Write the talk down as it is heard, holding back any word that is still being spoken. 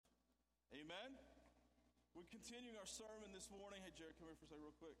Amen? We're continuing our sermon this morning. Hey, Jared, come here for a second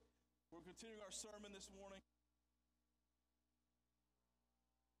real quick. We're continuing our sermon this morning.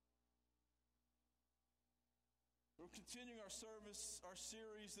 We're continuing our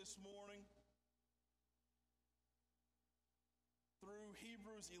series this morning through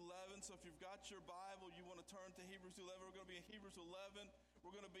Hebrews 11. So if you've got your Bible, you want to turn to Hebrews 11. We're going to be in Hebrews 11.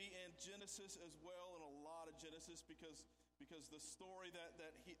 We're going to be in Genesis as well, and a lot of Genesis because the story that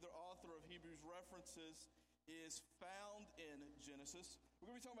the author of Hebrews references is found in Genesis.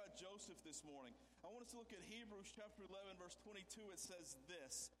 We're going to be talking about Joseph this morning. I want us to look at Hebrews chapter 11, verse 22. It says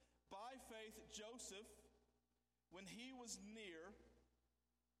this: By faith, Joseph, when he was near,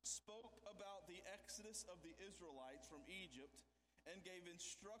 spoke about the exodus of the Israelites from Egypt and gave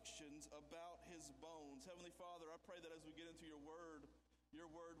instructions about his bones. Heavenly Father, I pray that as we get into your word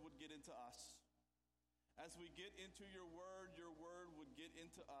would get into us. As we get into your word would get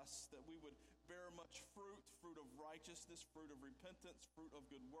into us, that we would bear much fruit of righteousness, fruit of repentance, fruit of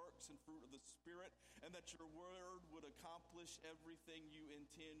good works, and fruit of the Spirit, and that your word would accomplish everything you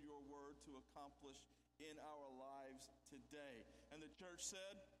intend your word to accomplish in our lives today. And the church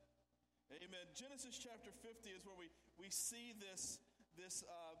said, amen. Genesis chapter 50 is where we see this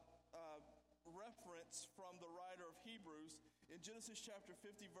reference from the writer of Hebrews. In Genesis chapter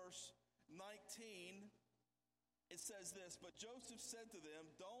 50, verse 19, it says this: But Joseph said to them,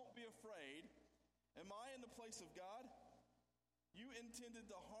 Don't be afraid. Am I in the place of God? You intended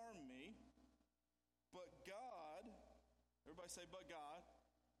to harm me, but God, everybody say, but God.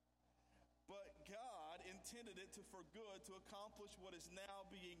 But God intended it for good, to accomplish what is now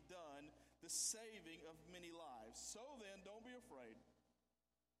being done, the saving of many lives. So then, don't be afraid.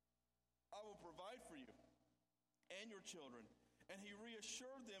 I will provide for you and your children. And he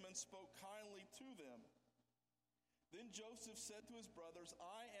reassured them and spoke kindly to them. Then Joseph said to his brothers,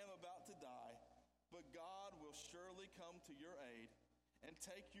 I am about to die, but God will surely come to your aid and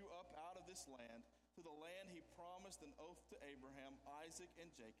take you up out of this land, to the land he promised an oath to Abraham, Isaac, and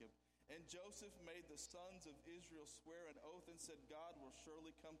Jacob. And Joseph made the sons of Israel swear an oath and said, God will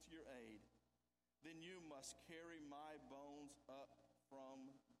surely come to your aid. Then you must carry my bones up from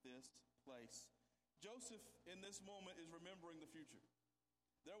this place. Joseph, in this moment, is remembering the future.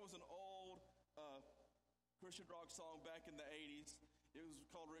 There was an old Christian rock song back in the 80s. It was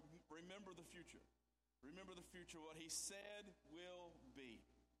called Remember the Future. Remember the future. What he said will be.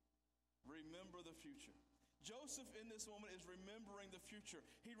 Remember the future. Joseph, in this moment, is remembering the future.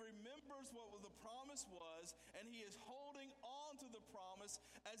 He remembers what the promise was, and he is holding on to the promise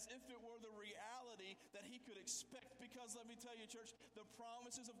as if it were the reality that he could expect. Because, let me tell you, church, the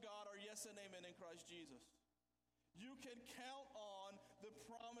promises of God are yes and amen in Christ Jesus. You can count on the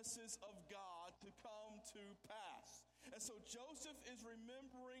promises of God to come to pass. And so Joseph is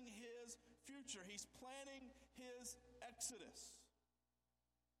remembering his future. He's planning his exodus.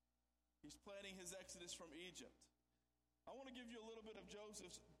 He's planning his exodus from Egypt. I want to give you a little bit of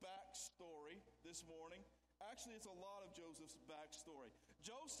Joseph's backstory this morning. Actually, it's a lot of Joseph's backstory.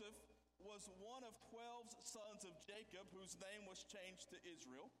 Joseph was one of 12 sons of Jacob, whose name was changed to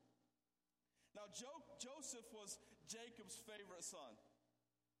Israel. Now, Joseph was Jacob's favorite son.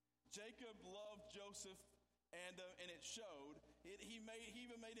 Jacob loved Joseph, and it showed. He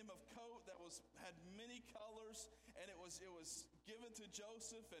even made him a coat that had many colors, and it was given to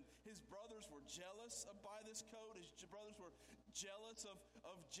Joseph, and his brothers were jealous by this coat. His brothers were jealous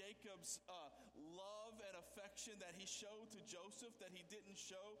of Jacob's love and affection that he showed to Joseph that he didn't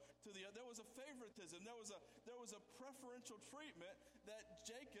show to the other. There was a favoritism. There was a preferential treatment that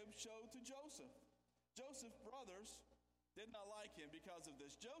Jacob showed to Joseph. Joseph's brothers did not like him because of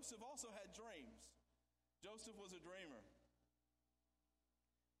this. Joseph also had dreams. Joseph was a dreamer.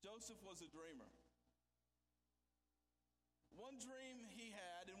 Joseph was a dreamer. One dream he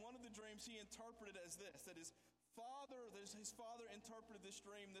had, and one of the dreams he interpreted as this, that his father interpreted this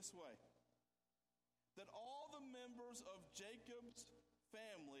dream this way: that all the members of Jacob's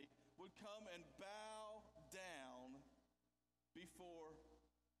family would come and bow down before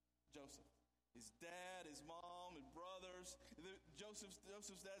Joseph. His dad, his mom, and brothers. Joseph's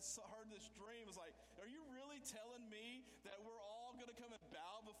dad heard this dream. Was like, are you really telling me that we're all going to come and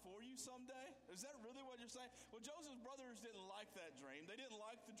bow before you someday? Is that really what you're saying? Well, Joseph's brothers didn't like that dream. They didn't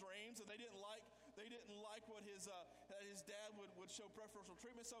like the dreams, and they didn't like what his dad would show preferential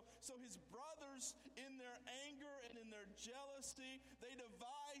treatment. So his brothers, in their anger and in their jealousy, they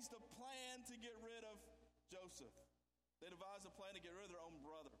devised a plan to get rid of Joseph. They devised a plan to get rid of their own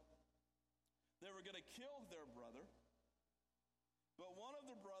brother. They were going to kill their brother, but one of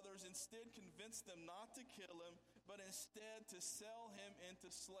the brothers instead convinced them not to kill him, but instead to sell him into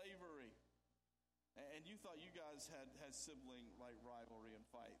slavery. And you thought you guys had sibling like rivalry and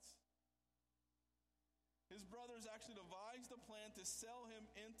fights. His brothers actually devised a plan to sell him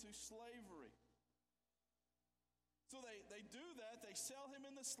into slavery. So they do that, they sell him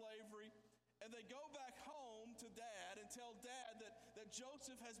into slavery, and they go back home to Dad and tell Dad that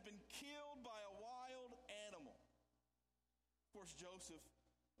Joseph has been killed by a wild animal. Of course,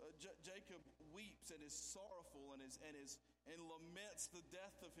 Jacob weeps and is sorrowful and laments the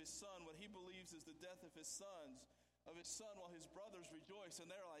death of his son, what he believes is the death of his son, while his brothers rejoice. And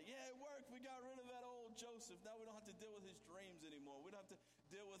they're like, yeah, it worked. We got rid of that old Joseph. Now we don't have to deal with his dreams anymore. We don't have to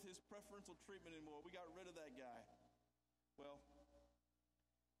deal with his preferential treatment anymore. We got rid of that guy. Well,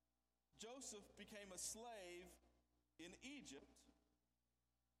 Joseph became a slave in Egypt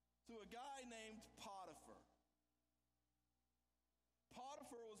to a guy named Potiphar.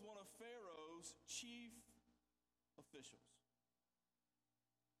 Potiphar was one of Pharaoh's chief officials.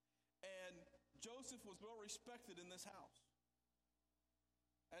 And Joseph was well respected in this house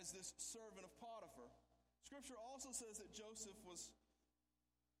as this servant of Potiphar. Scripture also says that Joseph was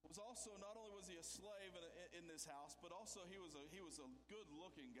also, not only was he a slave in this house, but also he was a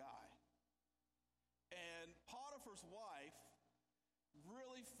good-looking guy. And Potiphar's wife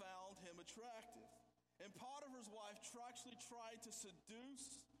really found him attractive. And Potiphar's wife actually tried to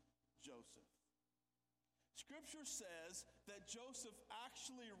seduce Joseph. Scripture says that Joseph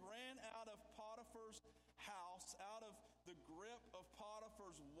actually ran out of Potiphar's house, out of the grip of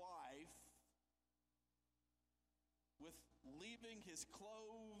Potiphar's wife, with leaving his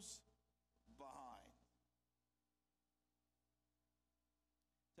clothes behind.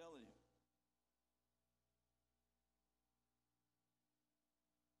 Telling you.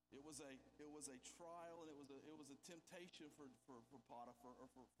 It was a trial, and it was a temptation for Potiphar, or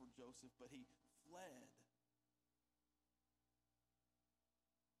for Joseph, but he fled.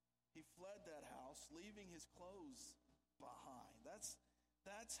 He fled that house, leaving his clothes behind. That's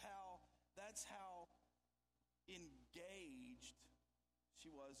how engaged she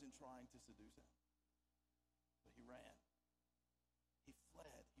was in trying to seduce him. But he ran. He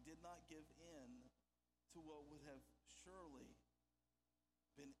fled. He did not give in to what would have surely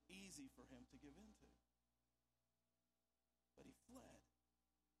been easy for him to give into. But he fled.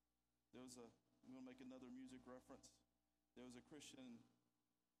 I'm going to make another music reference. There was a Christian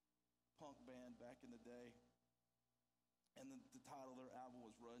punk band back in the day, and the title of their album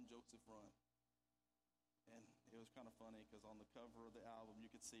was Run, Joseph, Run. And it was kind of funny because on the cover of the album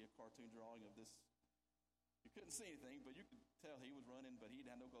you could see a cartoon drawing of this. You couldn't see anything, but you could tell he was running, but he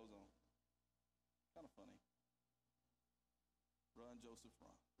had no clothes on. Kind of funny. Run, Joseph,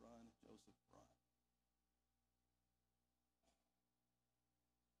 run. Run, Joseph, run.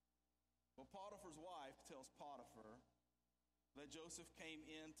 Well, Potiphar's wife tells Potiphar that Joseph came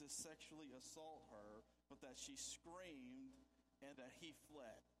in to sexually assault her, but that she screamed and that he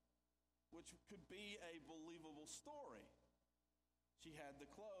fled, which could be a believable story. She had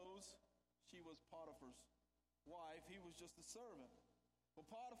the clothes. She was Potiphar's wife. He was just a servant. Well,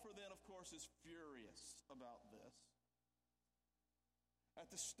 Potiphar then, of course, is furious about this, at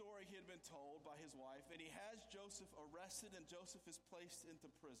the story he had been told by his wife, and he has Joseph arrested, and Joseph is placed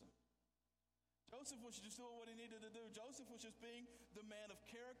into prison. Joseph was just doing what he needed to do. Joseph was just being the man of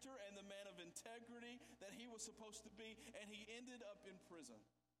character and the man of integrity that he was supposed to be, and he ended up in prison.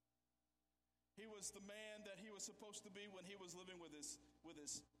 He was the man that he was supposed to be when he was living with his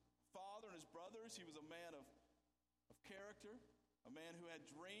father and his brothers. He was a man of character, a man who had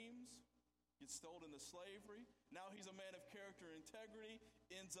dreams, gets sold into slavery. Now he's a man of character and integrity,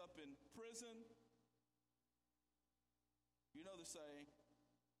 ends up in prison. You know the saying,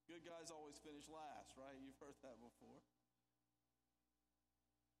 good guys always finish last, right? You've heard that before.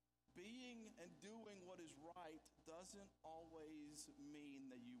 Being and doing what is right doesn't always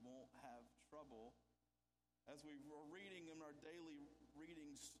mean that you won't have trouble. As we were reading in our daily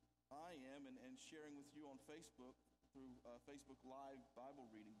readings, I am, and sharing with you on Facebook, through Facebook Live Bible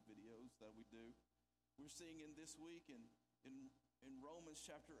reading videos that we do, we're seeing in this week in Romans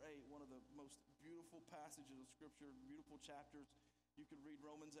chapter 8, one of the most beautiful passages of Scripture, beautiful chapters. You could read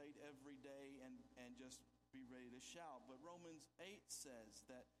Romans 8 every day and just be ready to shout. But Romans 8 says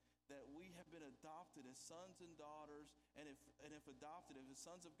that we have been adopted as sons and daughters, and if adopted as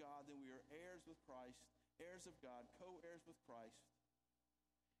sons of God, then we are heirs with Christ, heirs of God, co-heirs with Christ,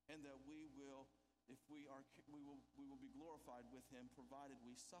 and that we will be glorified with him, provided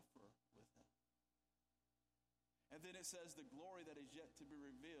we suffer with him. And then it says the glory that is yet to be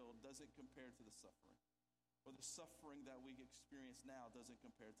revealed doesn't compare to the suffering. Or the suffering that we experience now doesn't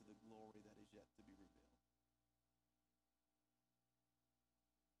compare to the glory that is yet to be revealed.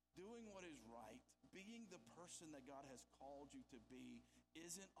 Doing what is right being the person that God has called you to be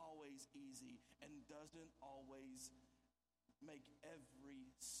isn't always easy and doesn't always make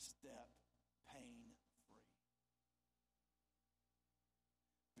every step pain-free.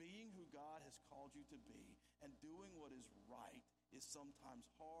 Being who God has called you to be and doing what is right is sometimes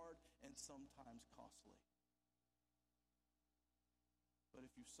hard and sometimes costly. But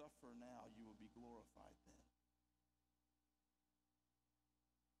if you suffer now, you will be glorified then.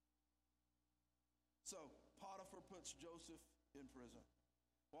 So Potiphar puts Joseph in prison.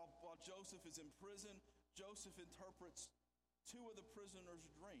 While Joseph is in prison, Joseph interprets two of the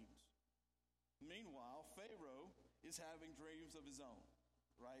prisoners' dreams. Meanwhile, Pharaoh is having dreams of his own,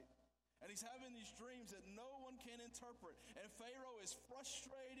 right? And he's having these dreams that no one can interpret. And Pharaoh is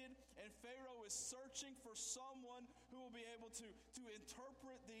frustrated, and Pharaoh is searching for someone who will be able to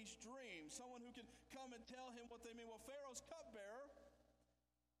interpret these dreams, someone who can come and tell him what they mean. Well, Pharaoh's cupbearer,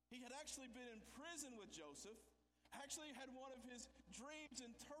 he had actually been in prison with Joseph, actually had one of his dreams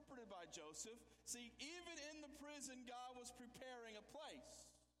interpreted by Joseph. See, even in the prison, God was preparing a place.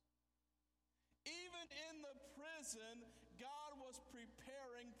 Even in the prison, God was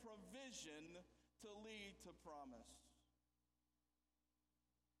preparing provision to lead to promise.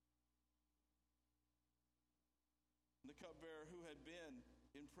 The cupbearer who had been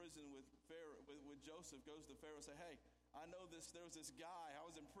in prison with Pharaoh, with Joseph, goes to Pharaoh and says, hey, I know there was this guy, I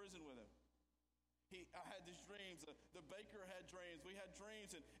was in prison with him. I had these dreams, the baker had dreams, we had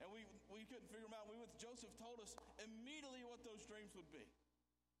dreams, and we couldn't figure them out. Joseph told us immediately what those dreams would be.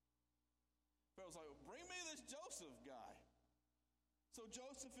 Pharaoh's like, bring me this Joseph guy. So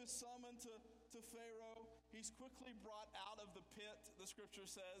Joseph is summoned to Pharaoh. He's quickly brought out of the pit, the scripture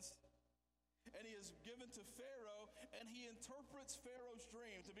says. And he is given to Pharaoh, and he interprets Pharaoh's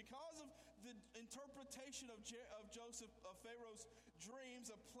dreams. And because of the interpretation of Pharaoh's dreams,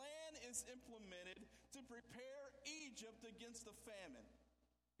 a plan is implemented to prepare Egypt against the famine.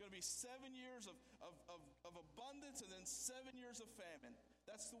 It's going to be 7 years of abundance and then 7 years of famine.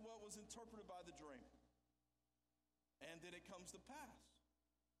 That's what was interpreted by the dream. And then it comes to pass.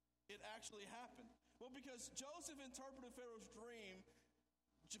 It actually happened. Well, because Joseph interpreted Pharaoh's dream,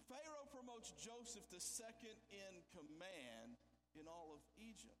 Pharaoh promotes Joseph to second in command in all of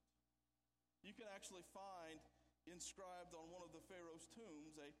Egypt. You can actually find inscribed on one of the Pharaoh's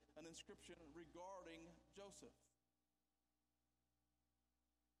tombs an inscription regarding Joseph.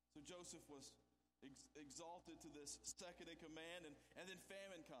 So Joseph was exalted to this second in command, and then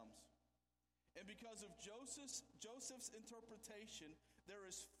famine comes. And because of Joseph's interpretation, there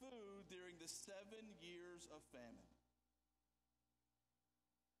is food during the 7 years of famine.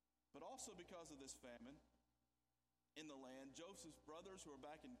 But also because of this famine in the land, Joseph's brothers who are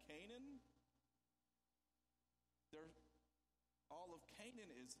back in Canaan, all of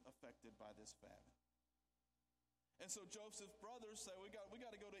Canaan is affected by this famine. And so Joseph's brothers say, we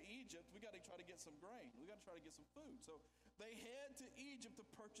got to go to Egypt. We got to try to get some grain. We got to try to get some food. So they head to Egypt to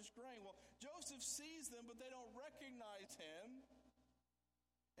purchase grain. Well, Joseph sees them, but they don't recognize him.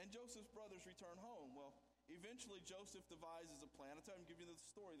 And Joseph's brothers return home. Well, eventually Joseph devises a plan. I'm giving you the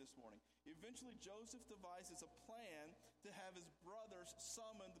story this morning. Eventually Joseph devises a plan to have his brothers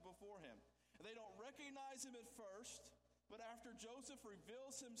summoned before him. And they don't recognize him at first, but after Joseph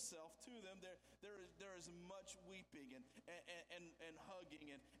reveals himself to them, there is much weeping and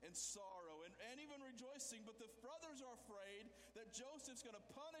hugging and sorrow and even rejoicing. But the brothers are afraid that Joseph's going to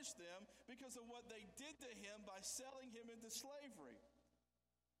punish them because of what they did to him by selling him into slavery.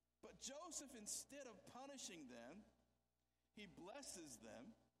 But Joseph, instead of punishing them, he blesses them,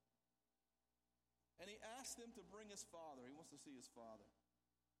 and he asks them to bring his father. He wants to see his father.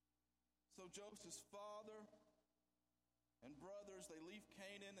 So Joseph's father and brothers, they leave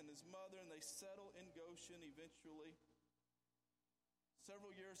Canaan and his mother, and they settle in Goshen eventually.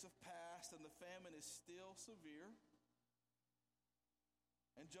 Several years have passed, and the famine is still severe.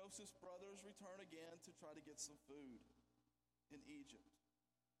 And Joseph's brothers return again to try to get some food in Egypt.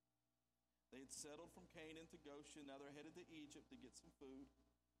 They had settled from Canaan to Goshen. Now they're headed to Egypt to get some food.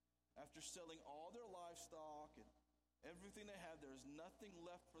 After selling all their livestock and everything they had, there's nothing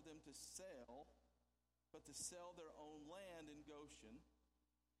left for them to sell but to sell their own land in Goshen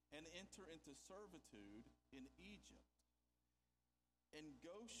and enter into servitude in Egypt. And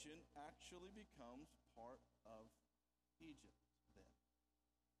Goshen actually becomes part of Egypt then.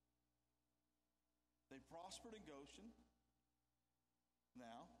 They prospered in Goshen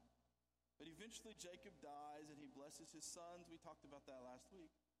now. But eventually Jacob dies and he blesses his sons. We talked about that last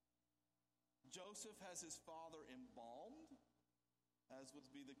week. Joseph has his father embalmed, as would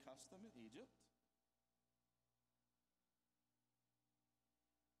be the custom in Egypt.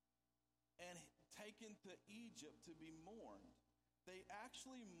 And taken to Egypt to be mourned. They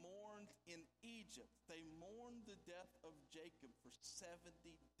actually mourned in Egypt. They mourned the death of Jacob for 70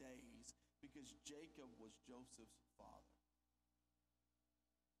 days because Jacob was Joseph's father.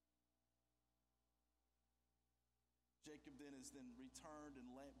 Jacob then is returned and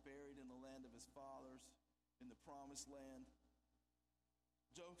buried in the land of his fathers in the promised land.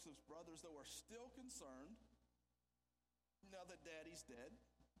 Joseph's brothers, though, are still concerned now that daddy's dead.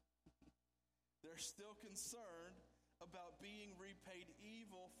 They're still concerned about being repaid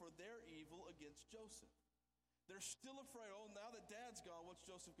evil for their evil against Joseph. They're still afraid, oh, now that dad's gone, what's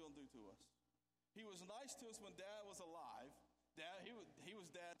Joseph going to do to us? He was nice to us when dad was alive. Dad, he was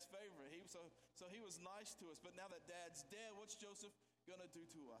dad's favorite. So he was nice to us. But now that dad's dead, what's Joseph going to do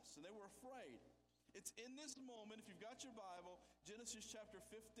to us? And they were afraid. It's in this moment, if you've got your Bible, Genesis chapter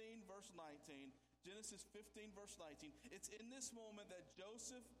 15, verse 19. Genesis 15, verse 19. It's in this moment that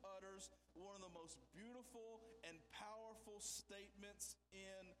Joseph utters one of the most beautiful and powerful statements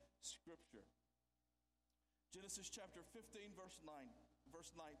in Scripture. Genesis chapter 15, verse 19.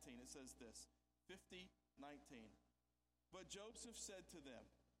 It says this, 50:19. But Joseph said to them,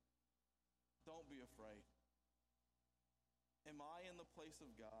 don't be afraid. Am I in the place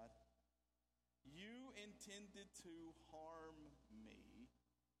of God? You intended to harm me,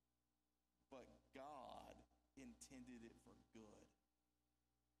 but God intended it for good,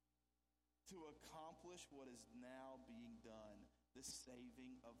 to accomplish what is now being done, the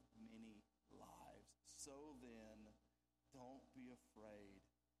saving of many lives. So then, don't be afraid.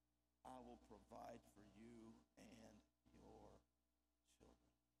 I will provide for you and your children.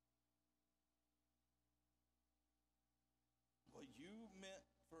 What you meant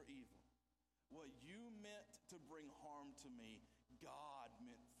for evil, what you meant to bring harm to me, God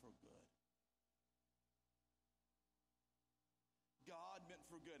meant for good. God meant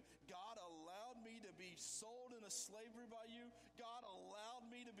for good. God allowed me to be sold into slavery by you. God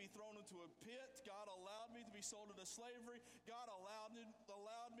allowed me to be thrown into a pit. God allowed me to be sold into slavery. God allowed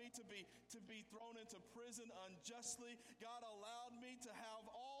me to be thrown into prison unjustly. God allowed me to have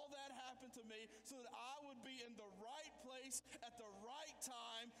all that happen to me so that I would be in the right place at the right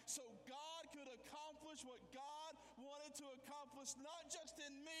time so God could accomplish what God wanted to accomplish, not just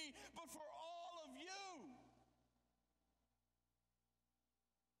in me, but for all of you.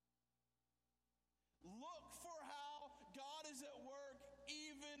 Look for how God is at work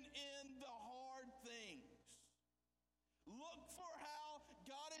even in the hard things. Look for how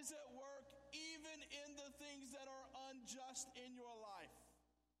God is at work even in the things that are unjust in your life.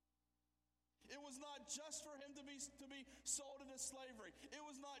 It was not just for him to be sold into slavery. It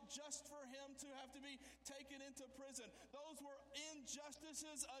was not just for him to have to be taken into prison. Those were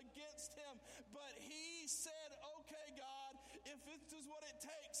injustices against him. But he said, okay, God, if this is what it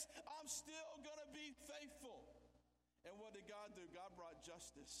takes, I'm still going to be faithful. And what did God do? God brought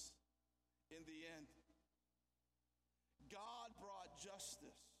justice in the end. God brought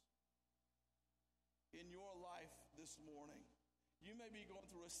justice in your life this morning. You may be going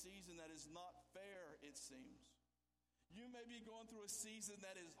through a season that is not fair, it seems. You may be going through a season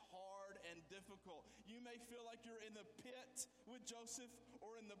that is hard and difficult. You may feel like you're in the pit with Joseph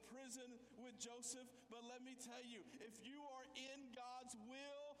or in the prison with Joseph. But let me tell you, if you are in God's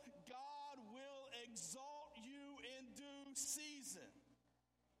will, God will exalt you in due season.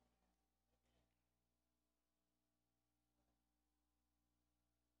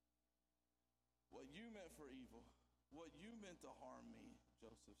 What you meant for evil, what you meant to harm me,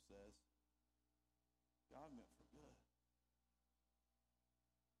 Joseph says, God meant for good.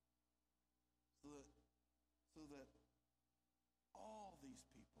 So that all these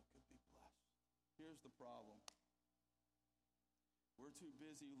people could be blessed. Here's the problem. We're too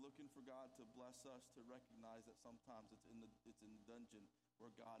busy looking for God to bless us to recognize that sometimes it's in the dungeon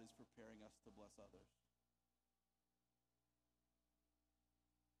where God is preparing us to bless others.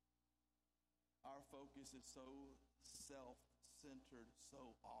 Our focus is so self-centered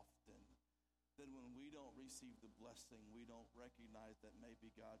so often that when we don't receive the blessing, we don't recognize that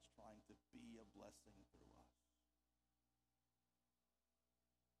maybe God's trying to be a blessing through us.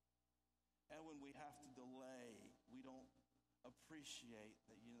 And when we have to delay, we don't appreciate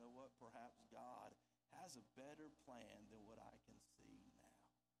that, you know what, perhaps God has a better plan than what I can see now.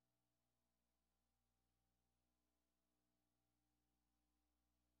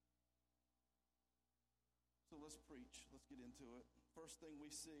 So let's preach. Let's get into it. First thing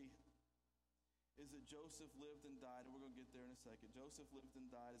we see is that Joseph lived and died, and we're going to get there in a second. Joseph lived and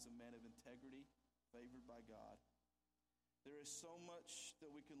died as a man of integrity, favored by God. There is so much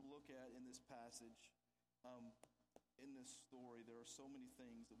that we can look at in this passage. in this story, there are so many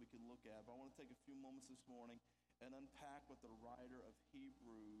things that we could look at, but I want to take a few moments this morning and unpack what the writer of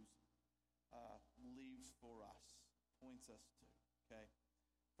Hebrews leaves for us, points us to, okay?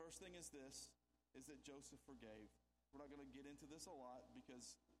 First thing is this, is that Joseph forgave. We're not going to get into this a lot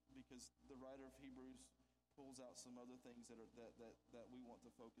because the writer of Hebrews pulls out some other things that we want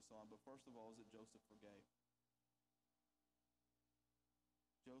to focus on. But first of all, is that Joseph forgave.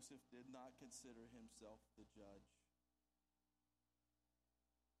 Joseph did not consider himself the judge.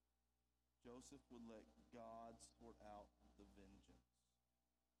 Joseph would let God sort out the vengeance.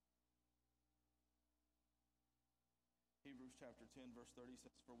 Hebrews chapter 10, verse 30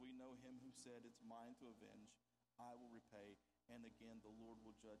 says, "For we know him who said, 'It's mine to avenge, I will repay,' and again, the Lord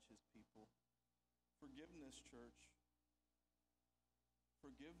will judge his people." Forgiveness, church.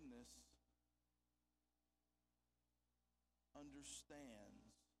 Forgiveness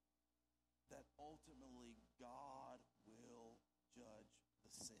understands that ultimately God will judge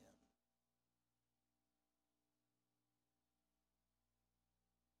the sin.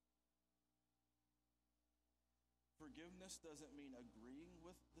 Forgiveness doesn't mean agreeing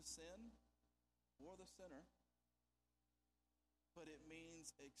with the sin or the sinner, but it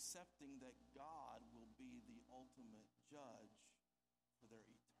means accepting that God will be the ultimate judge for their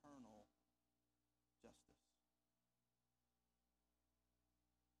eternal justice.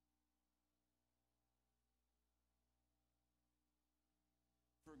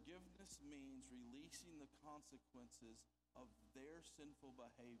 Forgiveness means releasing the consequences of their sinful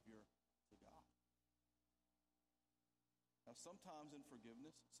behavior to God. Now, sometimes in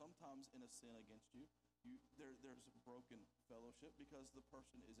forgiveness, sometimes in a sin against you, there's a broken fellowship because the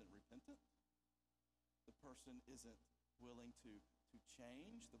person isn't repentant. The person isn't willing to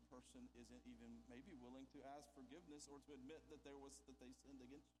change. The person isn't even maybe willing to ask forgiveness or to admit that they sinned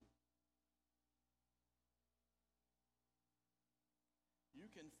against you. You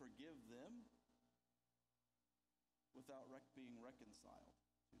can forgive them without being reconciled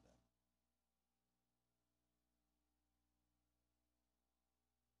to them.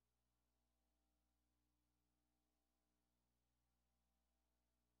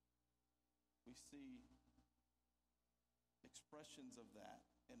 We see expressions of that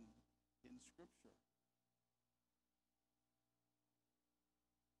in Scripture.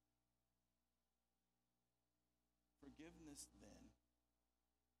 Forgiveness, then,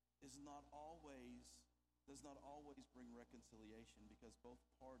 does not always bring reconciliation because both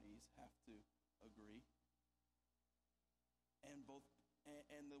parties have to agree, and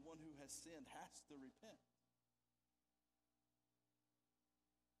the one who has sinned has to repent.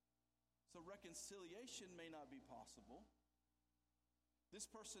 So reconciliation may not be possible. This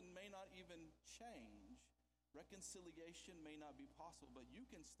person may not even change. Reconciliation may not be possible, but you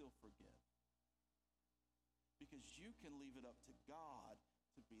can still forgive. Because you can leave it up to God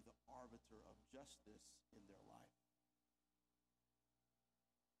to be the arbiter of justice in their life.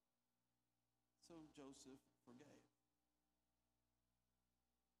 So Joseph forgave.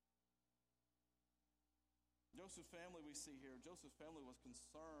 Joseph's family we see here, Joseph's family was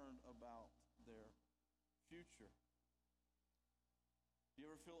concerned about their future. Do you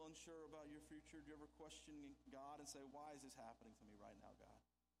ever feel unsure about your future? Do you ever question God and say, why is this happening to me right now, God?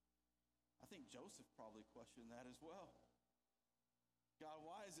 I think Joseph probably questioned that as well. God,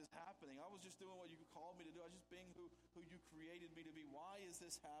 why is this happening? I was just doing what you called me to do. I was just being who you created me to be. Why is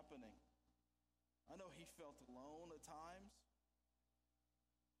this happening? I know he felt alone at times.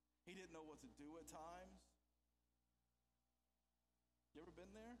 He didn't know what to do at times. You ever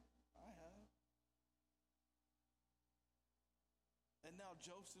been there? I have. And now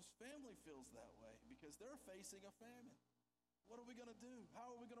Joseph's family feels that way because they're facing a famine. What are we going to do?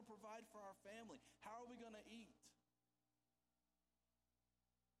 How are we going to provide for our family? How are we going to eat?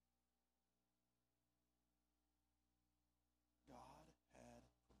 God had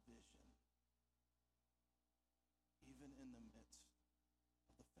provision even in the midst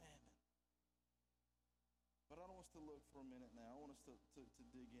of the famine. But I don't want us to look for a minute now. I want us to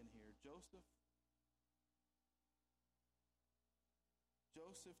dig in here. Joseph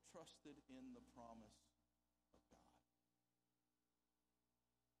trusted in the promise of God.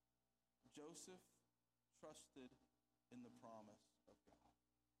 Joseph trusted in the promise of God.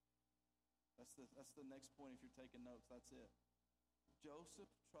 That's the next point. If you're taking notes, that's it. Joseph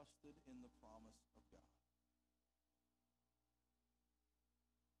trusted in the promise of God.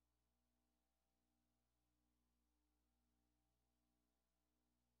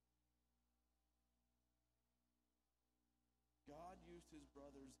 God used his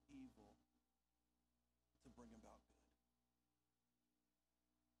brother's evil to bring about good.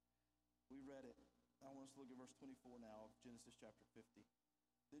 We read it I want us to look at verse 24 now of Genesis chapter 50.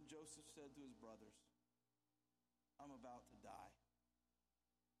 Then Joseph said to his brothers, I'm about to die,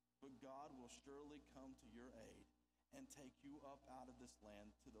 but God will surely come to your aid and take you up out of this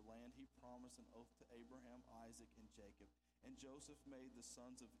land to the land he promised an oath to Abraham, Isaac, and Jacob. And Joseph made the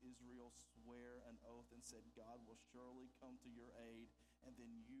sons of Israel swear an oath and said, God will surely come to your aid, and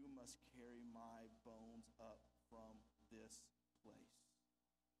then you must carry my bones up from this place.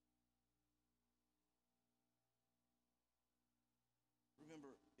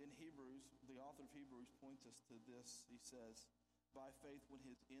 Remember, in Hebrews, the author of Hebrews points us to this. He says, by faith, when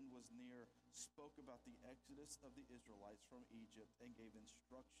his end was near, spoke about the exodus of the Israelites from Egypt and gave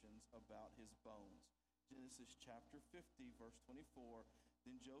instructions about his bones. Genesis chapter 50, verse 24,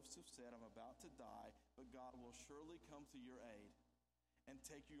 then Joseph said, I'm about to die, but God will surely come to your aid and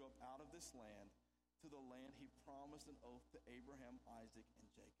take you up out of this land to the land he promised an oath to Abraham, Isaac,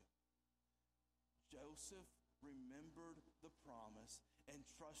 and Jacob. Joseph remembered the promise and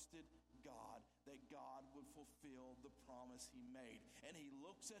trusted God that God would fulfill the promise he made. And he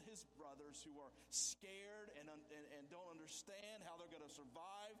looks at his brothers who are scared and don't understand how they're going to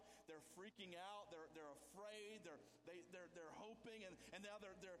survive. They're freaking out. They're afraid. They're hoping. And now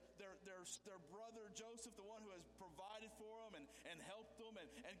their brother Joseph, the one who has provided for them and helped them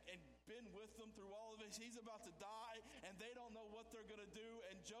and been with them through all of this, he's about to die and they don't know what they're going to do.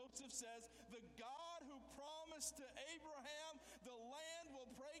 And Joseph says, the God who promised to Abraham, the land will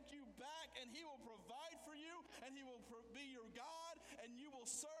break you back and he will provide for you and he will be your God and you will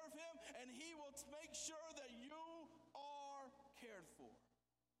serve him and he will make sure that you are cared for.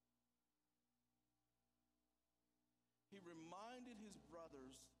 He reminded his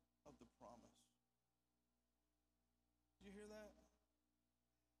brothers of the promise. Did you hear that?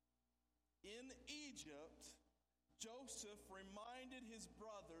 In Egypt, Joseph reminded his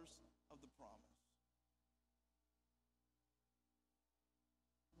brothers of the promise.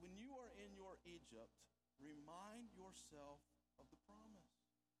 When you are in your Egypt, remind yourself of the promise.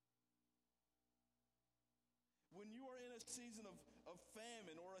 When you are in a season of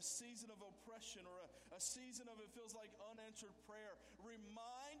famine or a season of oppression or a season of it feels like unanswered prayer,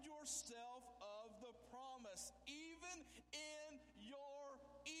 remind yourself of the promise. Even in your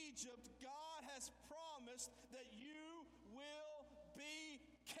Egypt, God has promised that you will be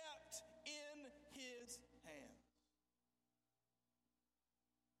kept in his hands.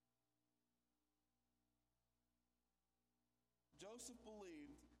 Joseph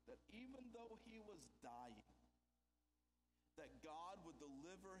believed that even though he was dying, that God would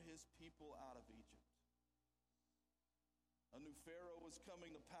deliver his people out of Egypt. A new Pharaoh was coming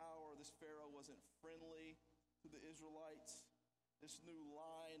to power. This Pharaoh wasn't friendly to the Israelites. This new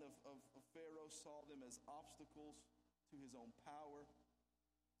line of Pharaoh saw them as obstacles to his own power.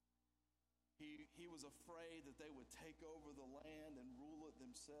 He was afraid that they would take over the land and rule it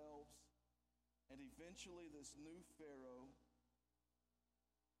themselves. And eventually this new Pharaoh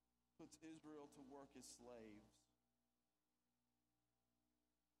puts Israel to work as slaves.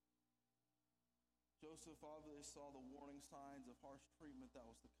 Joseph obviously saw the warning signs of harsh treatment that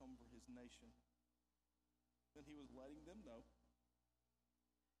was to come for his nation. And he was letting them know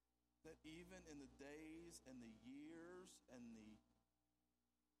that even in the days and the years and the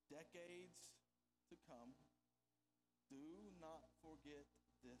decades to come, do not forget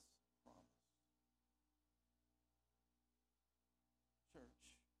this promise. Church,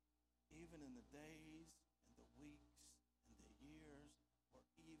 even in the days and the weeks and the years or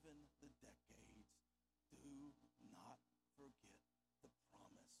even the decades, do not forget the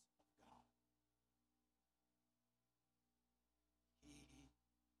promise of God. He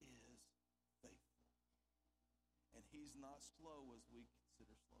is faithful. And he's not slow as we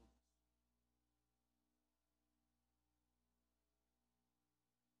consider slowness.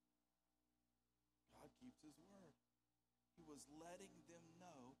 God keeps his word. He was letting them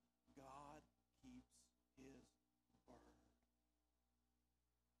know God keeps his word.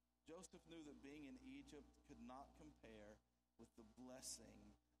 Joseph knew that being in Egypt could not compare with the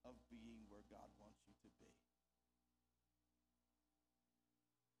blessing of being where God wants you to be.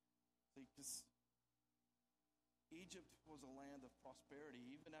 See, because Egypt was a land of prosperity.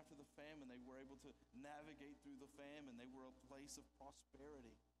 Even after the famine, they were able to navigate through the famine. They were a place of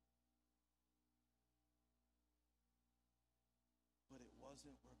prosperity. But it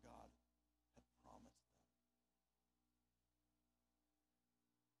wasn't where God had promised them.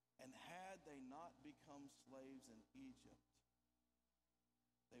 And had they not become slaves in Egypt,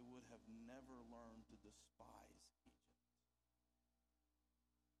 they would have never learned to despise Egypt.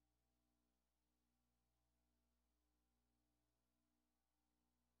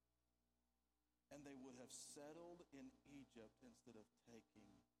 And they would have settled in Egypt instead of taking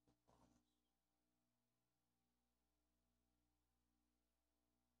the promise.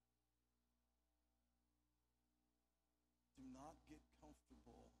 Do not get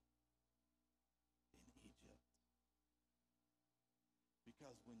comfortable in Egypt.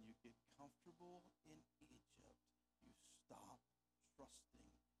 Because when you get comfortable in Egypt, you stop trusting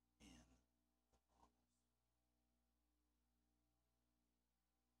in the promise.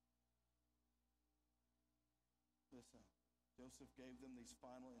 Listen, Joseph gave them these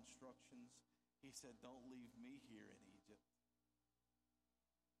final instructions. He said, don't leave me here in Egypt.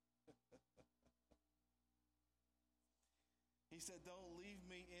 He said, don't leave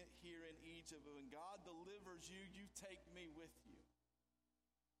me here in Egypt. But when God delivers you, you take me with you.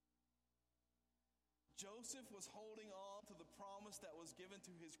 Joseph was holding on to the promise that was given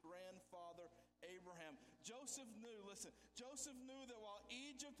to his grandfather Abraham. Joseph knew that while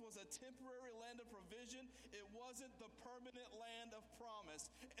Egypt was a temporary land of provision, it wasn't the permanent land of promise.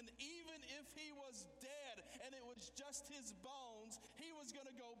 And even if he was dead and it was just his bones, he was going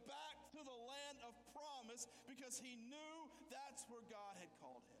to go back to the land of promise because he knew that's where God had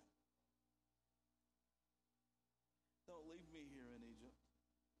called him. Don't leave me here in Egypt.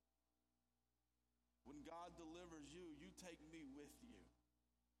 When God delivers you, you take me with you.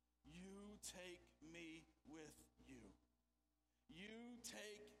 You take me with you. You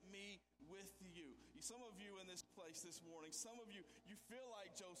take me with you. Some of you in this place this morning, some of you feel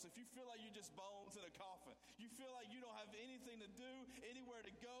like Joseph. You feel like you're just bones in a coffin. You feel like you don't have anything to do, anywhere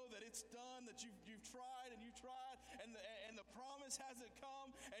to go, that it's done, that you've tried and you tried, and the promise hasn't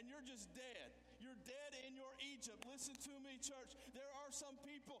come, and you're just dead. You're dead in your Egypt. Listen to me, church. There are some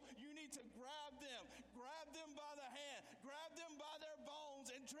people, you need to grab them by the hand, grab them by their bones,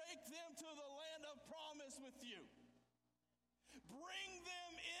 and take them to the land of promise with you. Bring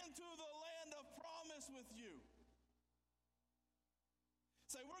them into the land of promise with you.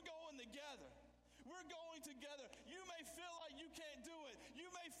 Say, we're going together. We're going together. You may feel like you can't do it.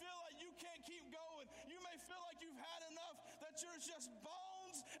 You may feel like you can't keep going. You may feel like you've had enough, that you're just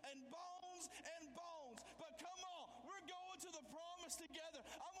bones and bones and bones. But come on, we're going to the promise together.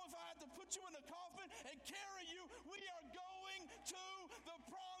 If I have to put you in a coffin and carry you, we are going to the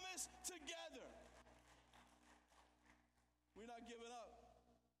promise together. We're not giving up.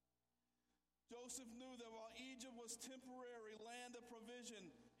 Joseph knew that while Egypt was temporary land of provision,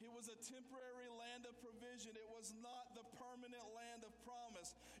 it was a temporary land of provision. It was not the permanent land of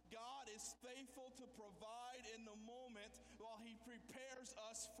promise. God is faithful to provide in the moment while he prepares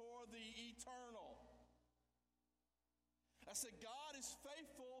us for the eternal. I said, God is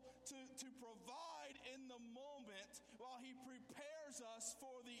faithful to provide in the moment while he prepares us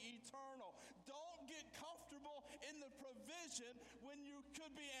for the eternal. Don't get comfortable in the provision when you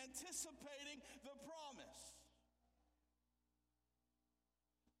could be anticipating the promise.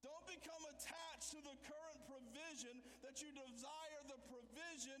 Don't become attached to the current provision that you desire the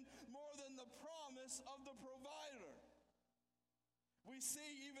provision more than the promise of the provider. We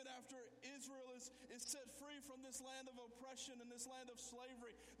see even after Israel is set free from this land of oppression and this land of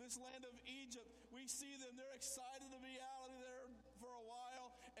slavery, this land of Egypt, we see them, they're excited to be out of there for a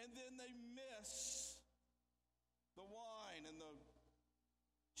while, and then they miss the wine and the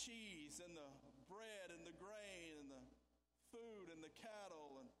cheese and the bread and the grain and the food and the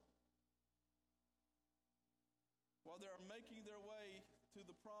cattle. And while they're making their way to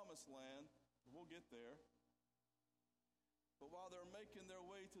the promised land, we'll get there. But while they're making their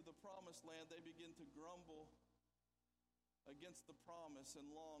way to the promised land, they begin to grumble against the promise and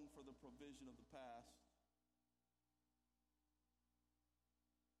long for the provision of the past.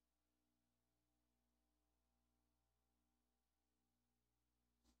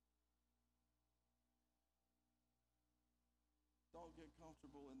 Don't get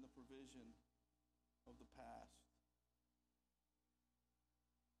comfortable in the provision of the past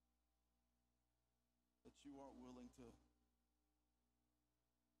that you aren't willing to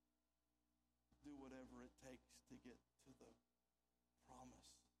do whatever it takes to get to the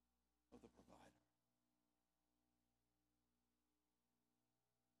promise of the provider.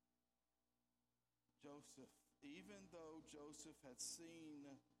 Joseph, even though Joseph had seen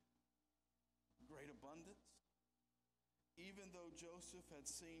great abundance, even though Joseph had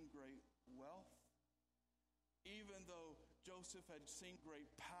seen great wealth, even though Joseph had seen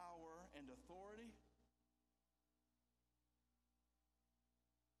great power and authority,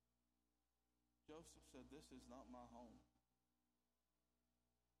 Joseph said, this is not my home.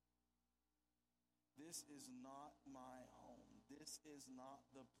 This is not my home. This is not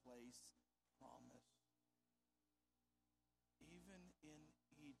the place promised. Even in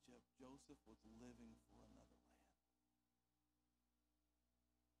Egypt, Joseph was living for another land,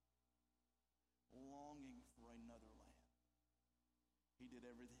 longing for another land. He did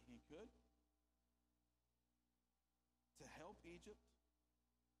everything he could to help Egypt,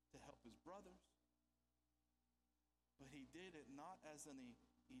 to help his brothers, but he did it not as an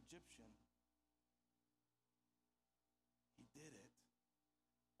Egyptian. He did it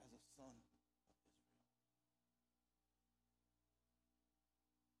as a son of Israel.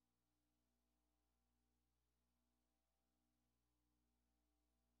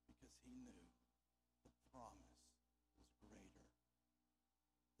 Because he knew the promise was greater than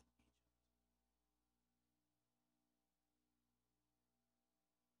Egypt.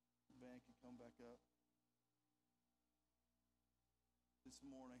 The band can come back up. This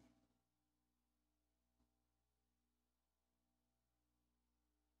morning,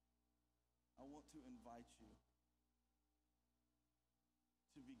 I want to invite you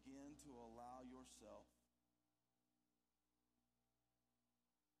to begin to allow yourself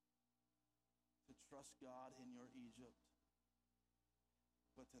to trust God in your Egypt,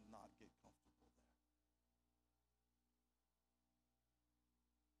 but to not get comfortable there.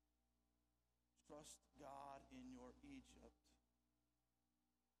 Trust God in your Egypt,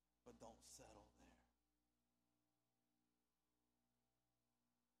 but don't settle there.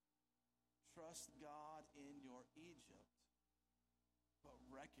 Trust God in your Egypt, but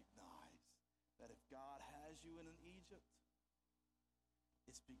recognize that if God has you in an Egypt,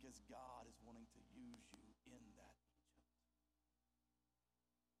 it's because God is wanting to use you in that Egypt.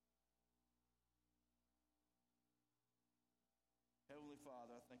 Heavenly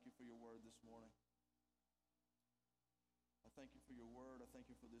Father, I thank you for your word this morning. I thank you for your word. I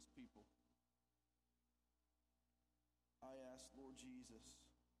thank you for this people. I ask, Lord Jesus,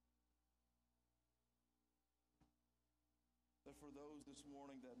 that for those this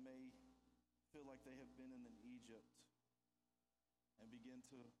morning that may feel like they have been in an Egypt and begin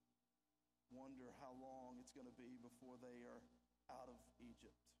to wonder how long it's going to be before they are out of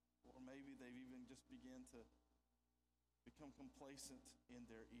Egypt, or maybe they've even just begun to become complacent in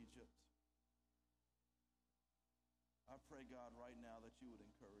their Egypt, I pray, God, right now that you would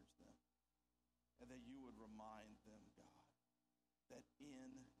encourage them and that you would remind them, God, that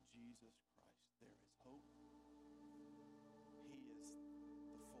in Jesus Christ there is hope. He is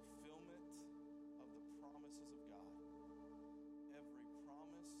the fulfillment of the promises of God. Every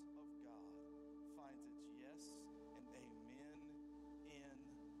promise of God finds its yes and amen in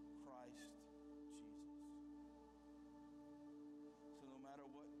Christ Jesus. So no matter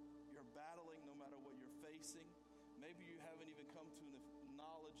what you're battling, no matter what you're facing, maybe you haven't even come to the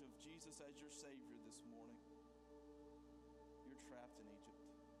knowledge of Jesus as your Savior this morning. You're trapped in Egypt.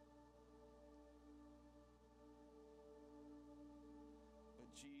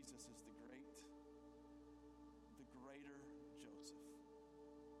 But Jesus is the greater Joseph.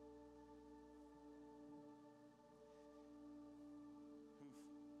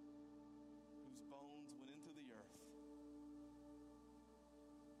 Whose bones went into the earth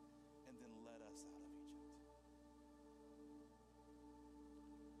and then led us out of Egypt.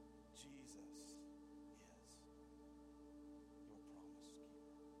 Jesus is your promise keeper.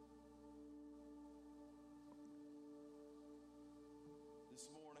 This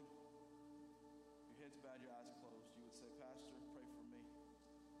morning, your heads bowed, your eyes closed, you would say, Pastor, pray for me.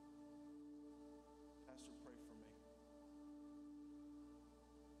 Pastor, pray for me.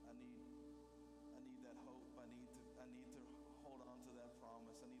 I need that hope. I need to hold on to that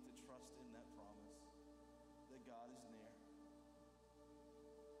promise. I need to trust in that promise that God is near.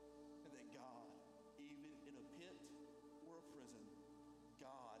 And that God, even in a pit or a prison,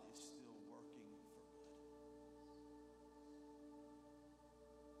 God is still working for good.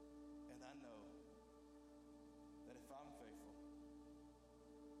 And I know that if I'm faithful,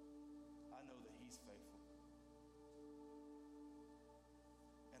 I know that He's faithful.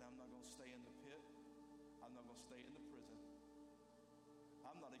 And I'm not going to stay in the pit. I'm not going to stay in the prison.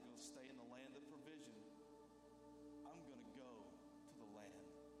 I'm not even going to stay in the land of provision. I'm going to go to the land of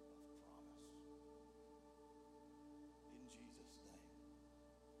promise. In Jesus' name.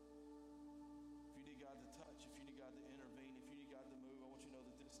 If you need God to touch, if you need God to intervene, if you need God to move, I want you to know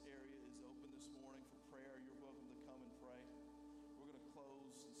that this area is open this morning for prayer. You're welcome to come and pray. We're going to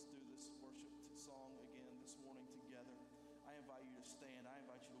close and do this worship song again this morning together. I invite you to stand. I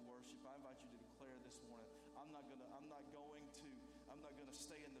invite you to worship. I invite you to declare this morning, I'm not going to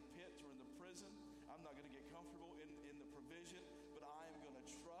stay in the pit or in the prison. I'm not going to get comfortable in the provision.